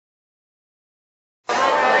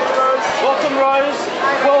Rose.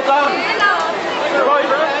 Well done. Rose,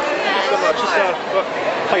 thank you so much. Rose,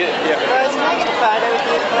 can I get a photo with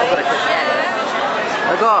you, please?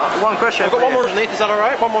 I've got one question. I've got one more underneath, is that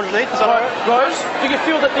alright? One more underneath, is that alright? Rose, do you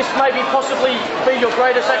feel that this may possibly be your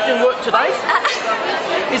greatest acting work today?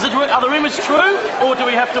 Are the rumours true, or do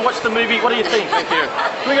we have to watch the movie? What do you think? Thank you.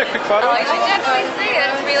 Can we get a quick photo? Oh, you should definitely see it.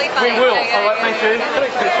 It's really funny. We will. Alright, thank you.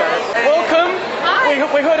 Welcome. Hi.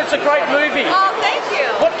 We heard it's a great movie. Oh, thank you.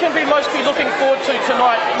 What can we most be looking forward to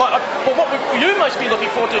tonight? Well, what would you most be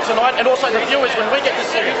looking forward to tonight, and also the viewers when we get to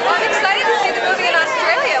see it? Well, I'm excited to see the movie in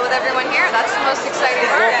Australia with everyone here. That's the most exciting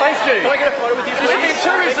part. Well, thank you. Can I get a photo with you, please? You're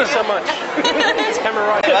tourism so much. It's camera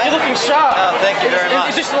right. You're looking sharp. Oh, thank you very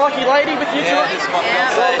much. Is this the lucky lady with you tonight? This is my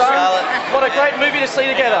fiancée, Well done. Charlotte. What a great movie to see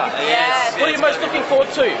together. Yes. What are you most looking forward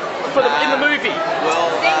to in the movie? Well,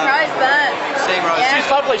 Seeing Rose burn. seeing Rose. Yeah. She's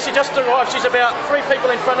lovely. She just arrived. She's about 3 people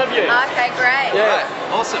in front of you. Okay, great. Yeah.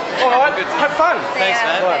 Awesome. All right. Have fun. Thanks,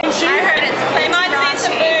 man. Right. I heard it's They might see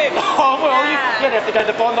some boobs. Oh, well, you don't have to go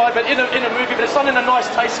to Bondi, but in a movie, but it's done in a nice,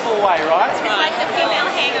 tasteful way, right? It's like the female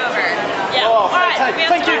hangover. Yeah. Oh, All right, fantastic.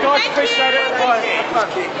 Thank you, guys. Appreciate it. Bye. Have fun.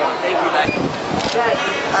 Thank you, mate.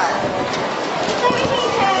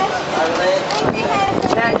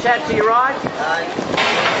 Chad, to your right. Bye.